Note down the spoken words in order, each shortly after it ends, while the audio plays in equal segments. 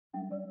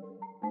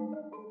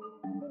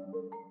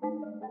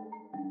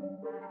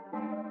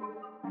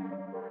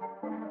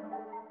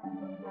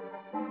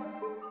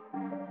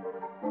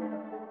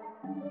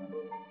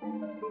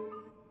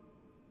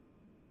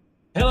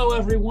Hello,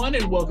 everyone,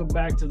 and welcome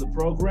back to the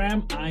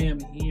program. I am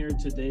here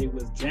today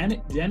with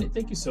Janet. Janet,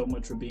 thank you so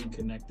much for being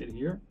connected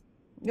here.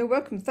 You're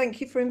welcome.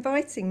 Thank you for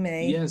inviting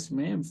me. Yes,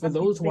 ma'am. For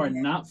those who are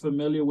not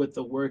familiar with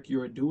the work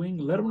you're doing,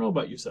 let them know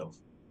about yourself.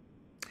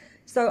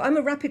 So I'm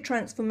a rapid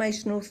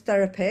transformational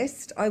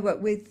therapist. I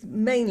work with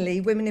mainly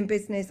women in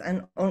business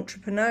and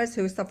entrepreneurs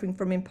who are suffering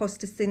from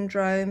imposter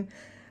syndrome,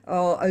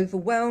 are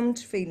overwhelmed,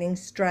 feeling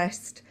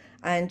stressed,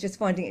 and just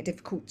finding it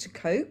difficult to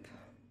cope.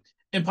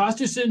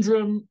 Imposter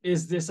syndrome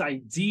is this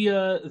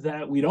idea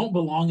that we don't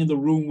belong in the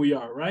room we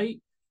are, right?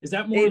 Is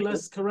that more or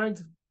less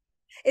correct?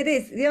 It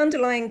is. The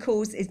underlying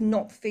cause is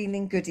not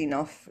feeling good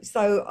enough.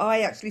 So I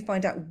actually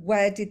find out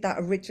where did that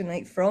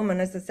originate from. And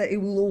as I said,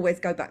 it will always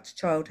go back to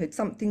childhood.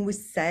 Something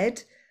was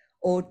said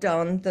or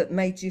done that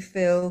made you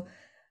feel,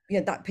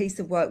 that piece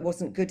of work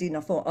wasn't good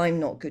enough, or I'm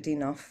not good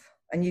enough.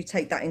 And you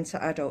take that into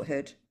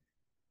adulthood.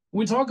 When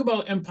we talk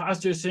about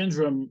imposter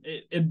syndrome,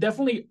 it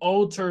definitely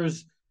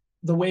alters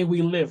the way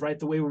we live, right?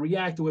 The way we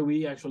react, the way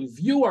we actually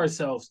view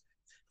ourselves.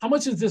 How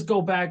much does this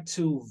go back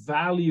to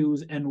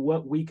values and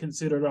what we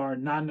consider our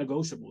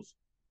non-negotiables?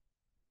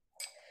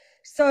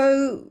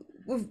 So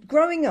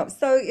growing up,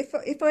 so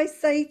if I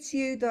say to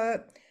you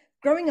that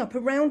growing up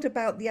around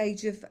about the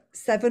age of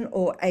 7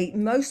 or 8,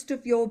 most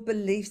of your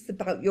beliefs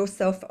about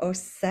yourself are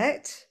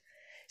set.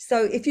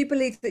 So if you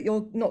believe that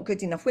you're not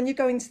good enough, when you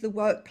go into the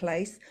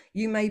workplace,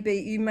 you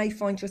may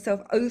find yourself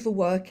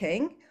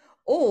overworking,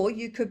 or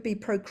you could be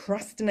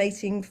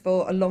procrastinating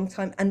for a long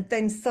time, and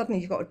then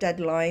suddenly you've got a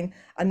deadline,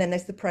 and then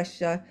there's the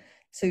pressure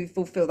to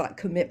fulfill that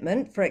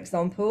commitment, for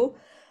example.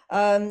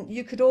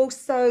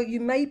 You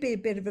may be a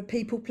bit of a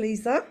people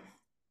pleaser,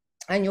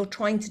 and you're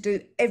trying to do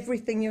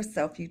everything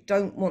yourself. You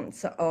don't want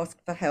to ask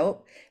for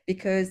help,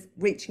 because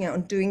reaching out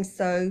and doing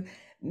so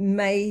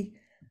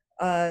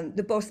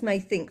the boss may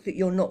think that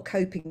you're not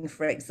coping,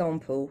 for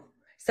example.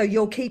 So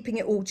you're keeping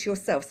it all to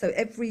yourself. So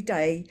every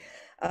day,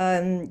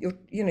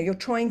 you're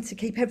trying to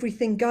keep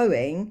everything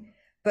going,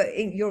 but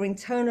you're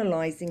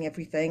internalizing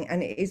everything,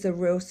 and it is a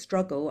real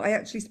struggle. I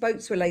actually spoke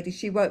to a lady.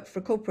 She worked for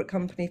a corporate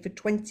company for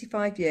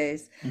 25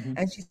 years,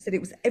 and she said it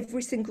was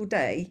every single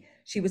day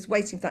she was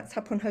waiting for that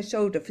tap on her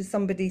shoulder for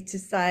somebody to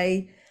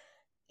say,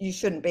 you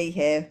shouldn't be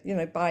here,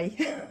 bye.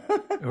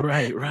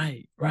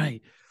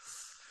 Right.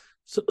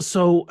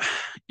 So,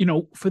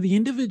 for the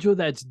individual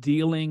that's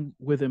dealing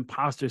with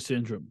imposter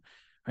syndrome,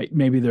 right?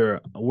 Maybe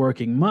they're a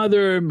working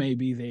mother,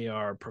 maybe they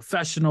are a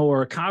professional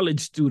or a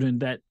college student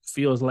that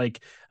feels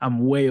like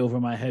I'm way over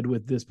my head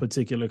with this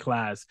particular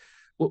class.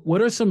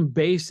 What are some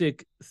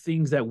basic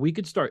things that we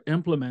could start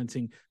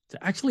implementing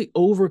to actually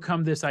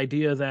overcome this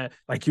idea that,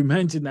 like you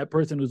mentioned, that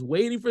person who's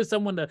waiting for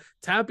someone to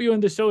tap you on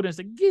the shoulder and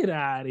say, get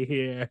out of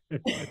here?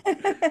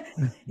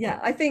 Yeah,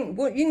 I think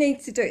what you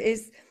need to do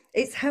is,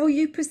 it's how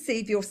you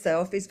perceive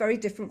yourself is very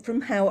different from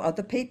how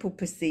other people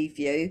perceive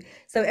you.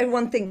 So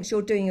everyone thinks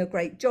you're doing a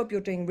great job, you're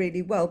doing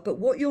really well, but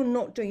what you're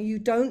not doing, you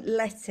don't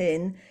let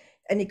in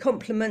any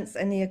compliments,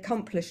 any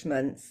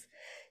accomplishments.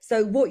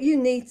 So what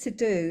you need to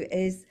do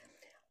is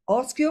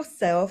ask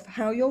yourself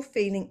how you're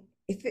feeling.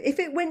 If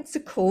it went to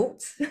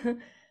court,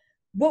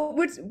 what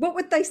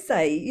would they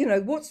say?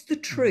 What's the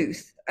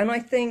truth? And I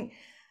think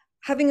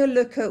having a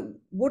look at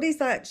what is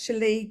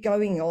actually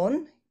going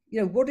on,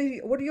 what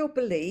are your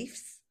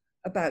beliefs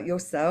about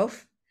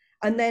yourself,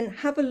 and then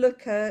have a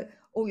look at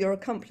all your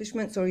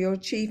accomplishments or your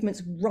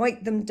achievements,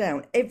 write them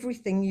down,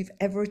 everything you've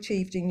ever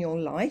achieved in your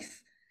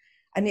life.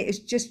 And it is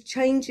just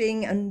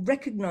changing and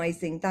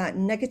recognizing that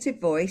negative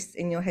voice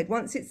in your head.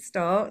 Once it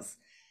starts,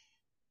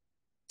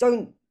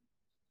 don't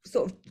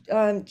sort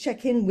of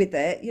check in with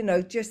it,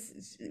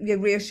 just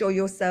reassure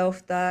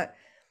yourself that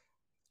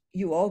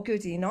you are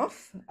good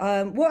enough.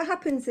 What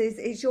happens is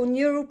it's your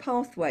neural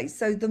pathway.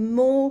 So the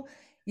more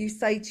you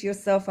say to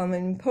yourself, I'm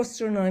an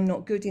imposter and I'm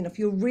not good enough,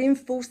 you're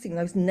reinforcing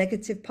those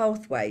negative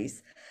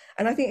pathways.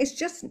 And I think it's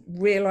just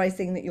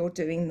realizing that you're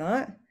doing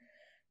that.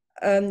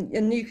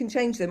 And you can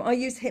change them. I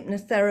use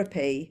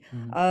hypnotherapy,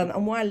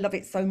 and why I love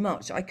it so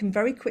much, I can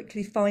very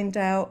quickly find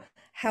out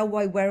how,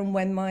 why, where, and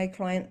when my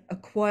client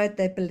acquired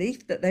their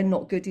belief that they're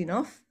not good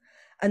enough.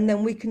 And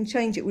then we can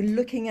change it. We're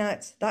looking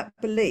at that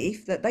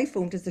belief that they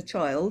formed as a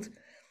child.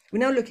 We're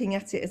now looking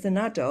at it as an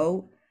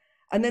adult.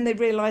 And then they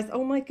realize,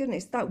 oh my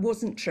goodness, that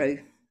wasn't true.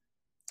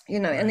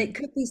 Right. And it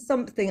could be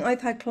something,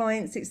 I've had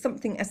clients, it's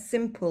something as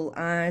simple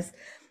as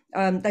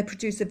they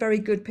produce a very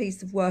good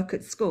piece of work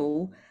at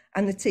school,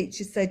 and the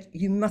teacher said,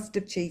 you must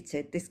have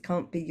cheated, this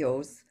can't be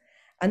yours.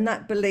 And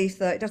that belief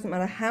that it doesn't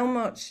matter how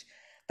much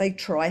they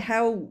try,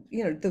 how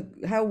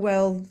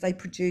well they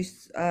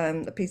produce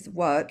a piece of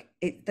work,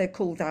 they're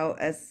called out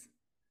as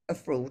a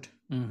fraud.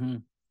 Mm-hmm.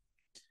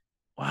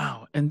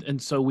 Wow.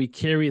 And so we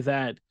carry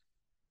that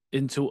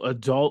into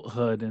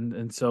adulthood,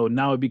 and so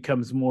now it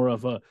becomes more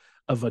of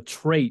a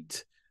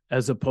trait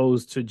as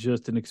opposed to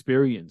just an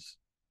experience.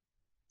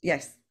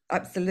 Yes,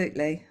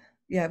 absolutely.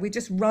 Yeah, we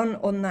just run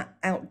on that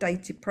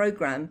outdated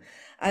program.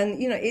 And,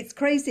 it's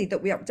crazy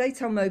that we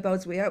update our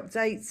mobiles, we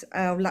update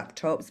our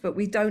laptops, but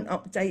we don't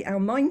update our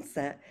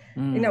mindset.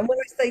 When I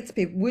say to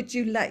people, would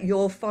you let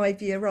your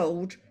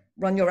 5-year-old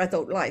run your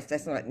adult life. They're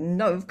like,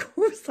 no, of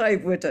course I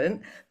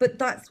wouldn't. But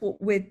that's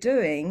what we're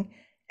doing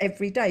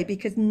every day,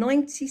 because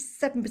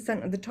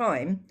 97% of the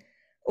time,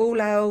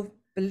 all our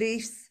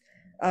beliefs,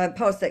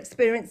 past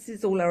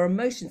experiences, all our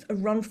emotions are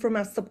run from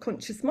our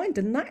subconscious mind.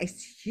 And that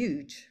is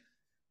huge.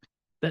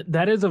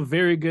 That is a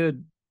very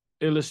good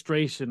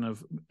illustration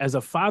of, as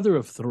a father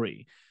of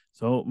three.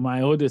 So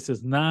my oldest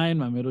is 9,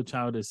 my middle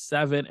child is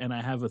 7, and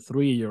I have a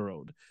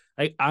 3-year-old.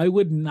 I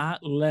would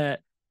not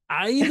let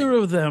either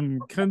of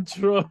them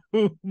control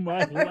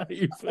my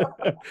life.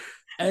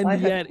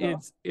 And yet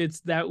it's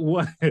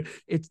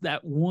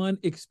that one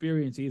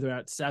experience, either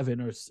at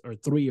 7 or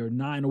 3 or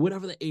 9 or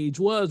whatever the age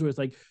was, where it's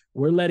like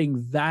we're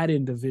letting that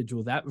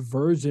individual, that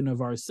version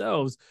of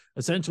ourselves,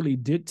 essentially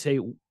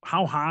dictate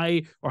how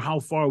high or how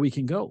far we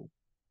can go.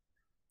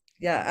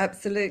 Yeah,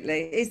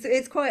 absolutely.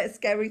 It's quite a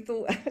scary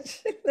thought,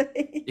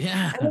 actually.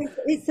 Yeah. And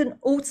it's an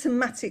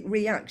automatic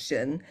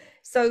reaction.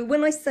 So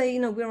when I say,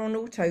 we're on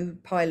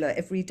autopilot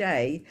every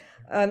day,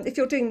 if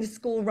you're doing the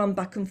school run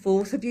back and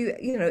forth, have you,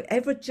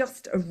 ever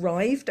just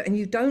arrived and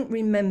you don't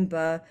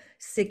remember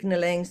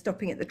signaling,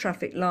 stopping at the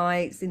traffic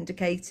lights,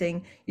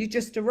 indicating, you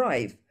just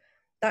arrive?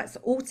 That's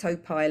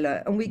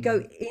autopilot. And we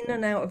go in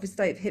and out of a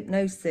state of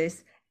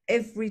hypnosis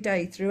every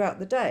day throughout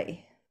the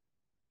day.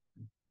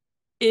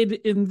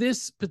 In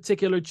this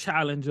particular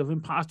challenge of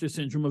imposter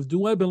syndrome, of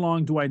do I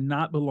belong, do I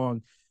not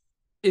belong,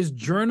 is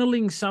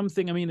journaling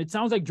something? I mean, it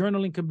sounds like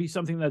journaling can be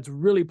something that's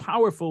really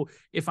powerful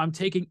if I'm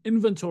taking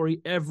inventory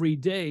every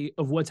day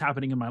of what's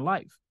happening in my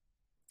life.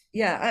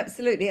 Yeah,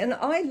 absolutely. And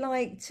I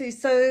like to,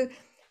 so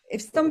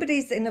if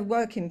somebody's in a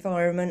work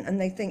environment and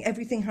they think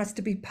everything has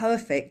to be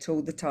perfect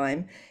all the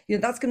time,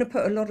 that's going to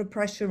put a lot of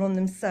pressure on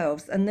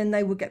themselves, and then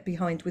they will get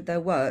behind with their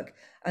work,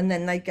 and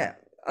then they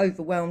get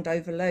overwhelmed,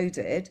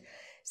 overloaded.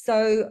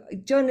 So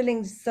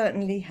journaling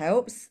certainly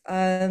helps.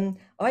 I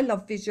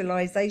love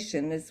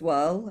visualization as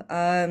well.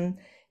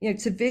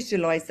 To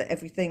visualize that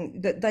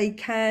everything, that they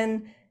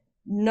can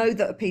know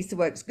that a piece of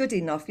work's good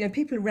enough.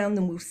 People around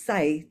them will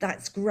say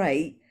that's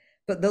great,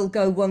 but they'll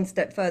go one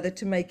step further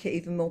to make it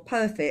even more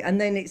perfect. And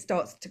then it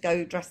starts to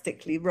go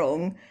drastically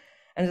wrong.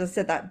 And as I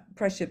said, that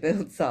pressure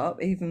builds up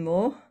even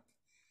more.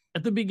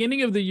 At the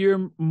beginning of the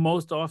year,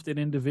 most often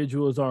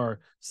individuals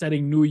are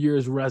setting New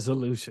Year's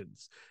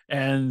resolutions.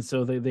 And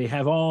so they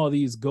have all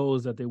these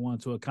goals that they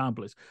want to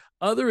accomplish.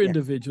 Other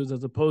individuals,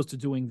 as opposed to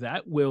doing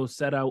that, will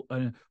set out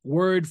a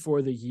word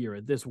for the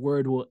year. This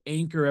word will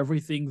anchor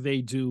everything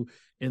they do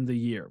in the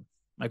year.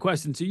 My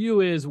question to you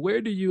is,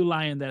 where do you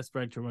lie in that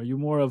spectrum? Are you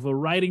more of a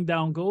writing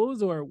down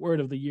goals or a word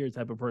of the year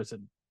type of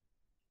person?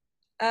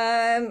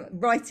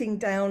 Writing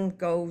down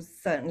goals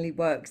certainly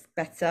works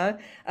better.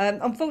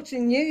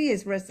 Unfortunately, New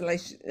Year's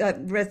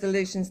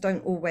resolutions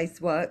don't always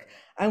work.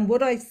 And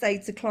what I say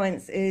to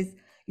clients is,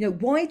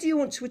 why do you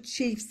want to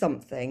achieve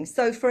something?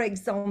 So, for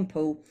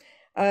example,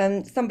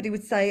 somebody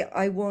would say,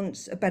 I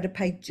want a better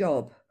paid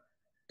job.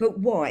 But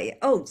why?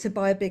 Oh, to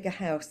buy a bigger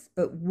house.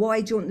 But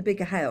why do you want the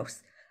bigger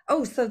house?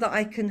 Oh, so that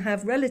I can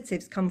have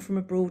relatives come from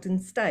abroad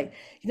and stay.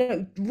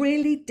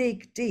 Really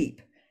dig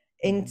deep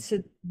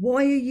into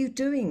why are you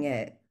doing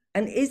it,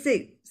 and is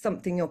it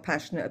something you're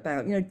passionate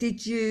about?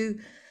 Did you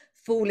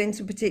fall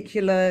into a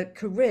particular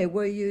career?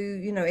 Were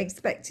you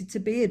expected to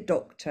be a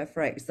doctor,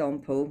 for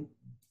example?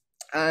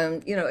 Are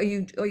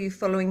you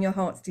following your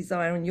heart's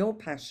desire and your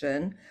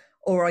passion,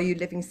 or are you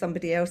living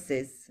somebody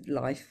else's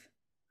life?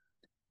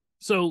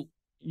 So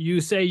you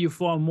say you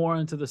fall more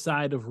into the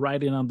side of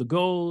writing on the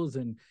goals,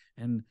 and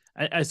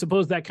I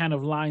suppose that kind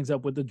of lines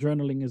up with the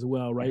journaling as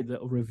well, right? The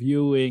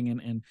reviewing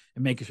and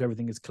making sure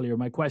everything is clear.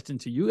 My question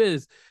to you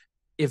is,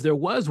 if there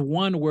was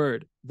one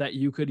word that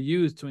you could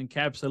use to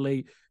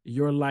encapsulate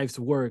your life's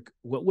work,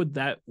 what would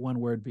that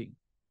one word be?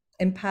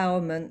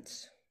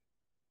 Empowerment.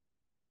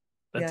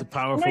 That's a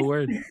powerful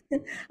word.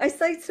 I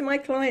say to my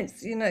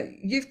clients,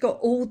 you've got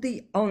all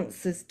the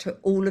answers to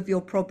all of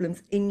your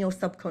problems in your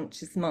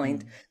subconscious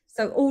mind.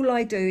 So all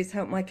I do is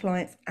help my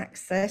clients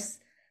access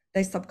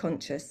their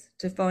subconscious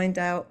to find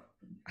out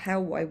how,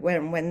 why,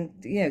 where, and when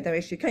their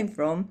issue came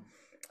from,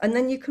 and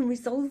then you can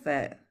resolve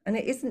it, and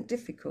it isn't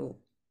difficult.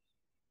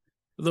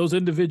 Those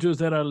individuals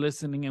that are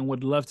listening and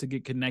would love to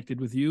get connected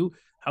with you,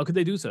 how could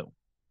they do so?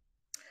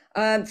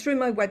 Through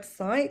my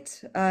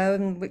website,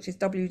 which is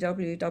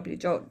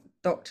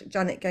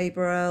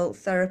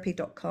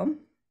www.janetgabrieltherapy.com.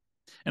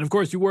 And of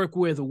course, you work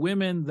with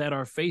women that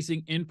are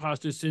facing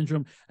imposter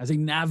syndrome as they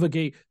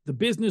navigate the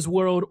business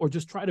world or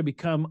just try to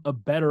become a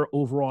better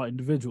overall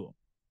individual.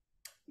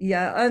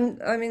 Yeah,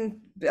 and I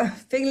mean,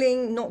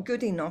 feeling not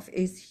good enough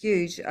is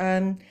huge.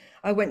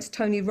 I went to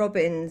Tony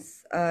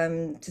Robbins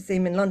to see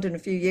him in London a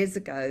few years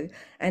ago,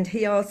 and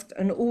he asked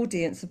an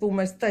audience of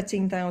almost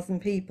 13,000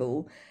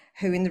 people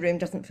who in the room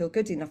doesn't feel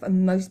good enough,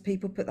 and most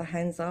people put their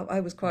hands up. I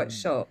was quite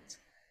shocked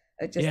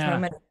at just how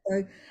many.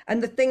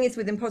 And the thing is,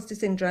 with imposter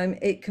syndrome,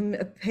 it can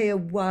appear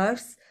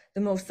worse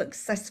the more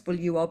successful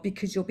you are,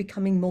 because you're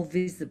becoming more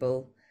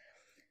visible.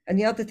 And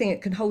the other thing,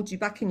 it can hold you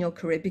back in your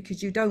career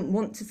because you don't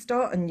want to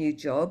start a new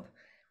job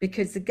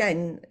because,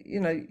 again,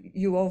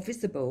 you are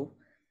visible.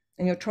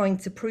 and you're trying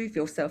to prove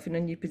yourself in a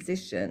new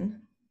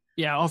position.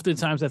 Yeah,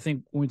 oftentimes I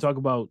think when we talk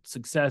about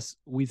success,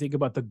 we think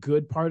about the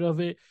good part of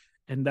it,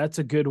 and that's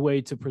a good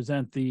way to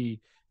present the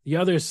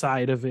other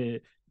side of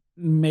it,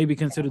 maybe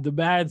considered the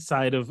bad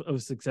side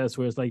of success,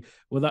 where it's like,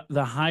 well,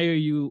 the higher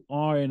you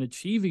are in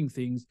achieving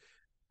things,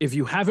 if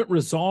you haven't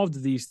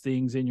resolved these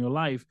things in your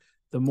life,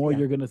 the more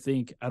you're going to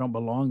think, I don't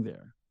belong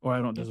there, or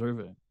I don't deserve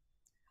it.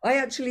 I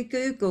actually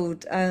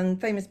Googled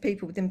famous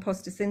people with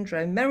imposter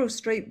syndrome. Meryl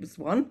Streep was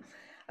one.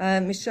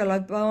 Michelle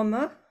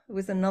Obama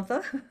was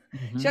another.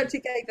 Mm-hmm. She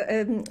actually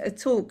gave a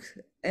talk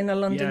in a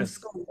London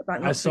school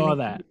about. I saw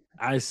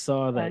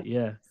that.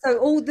 Yeah. So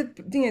all the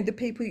the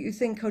people you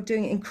think are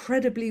doing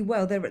incredibly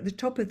well, they're at the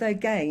top of their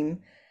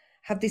game,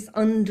 have this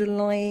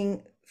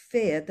underlying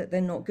fear that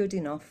they're not good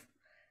enough.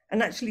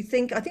 And actually I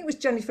think it was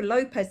Jennifer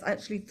Lopez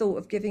actually thought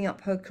of giving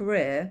up her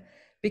career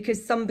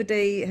because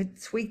somebody had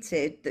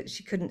tweeted that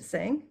she couldn't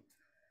sing,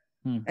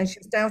 and she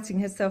was doubting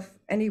herself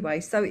anyway.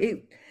 So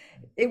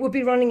it will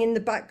be running in the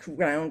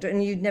background,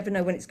 and you never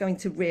know when it's going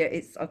to rear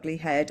its ugly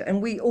head.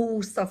 And we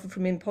all suffer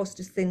from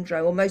imposter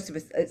syndrome, or most of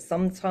us at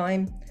some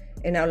time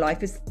in our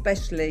life,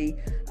 especially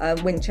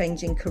when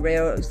changing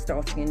career or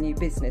starting a new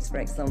business, for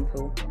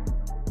example.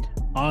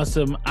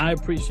 Awesome. I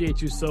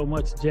appreciate you so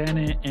much,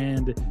 Janet,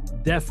 and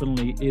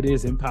definitely it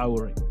is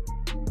empowering.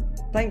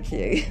 Thank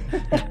you.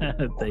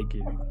 Thank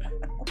you.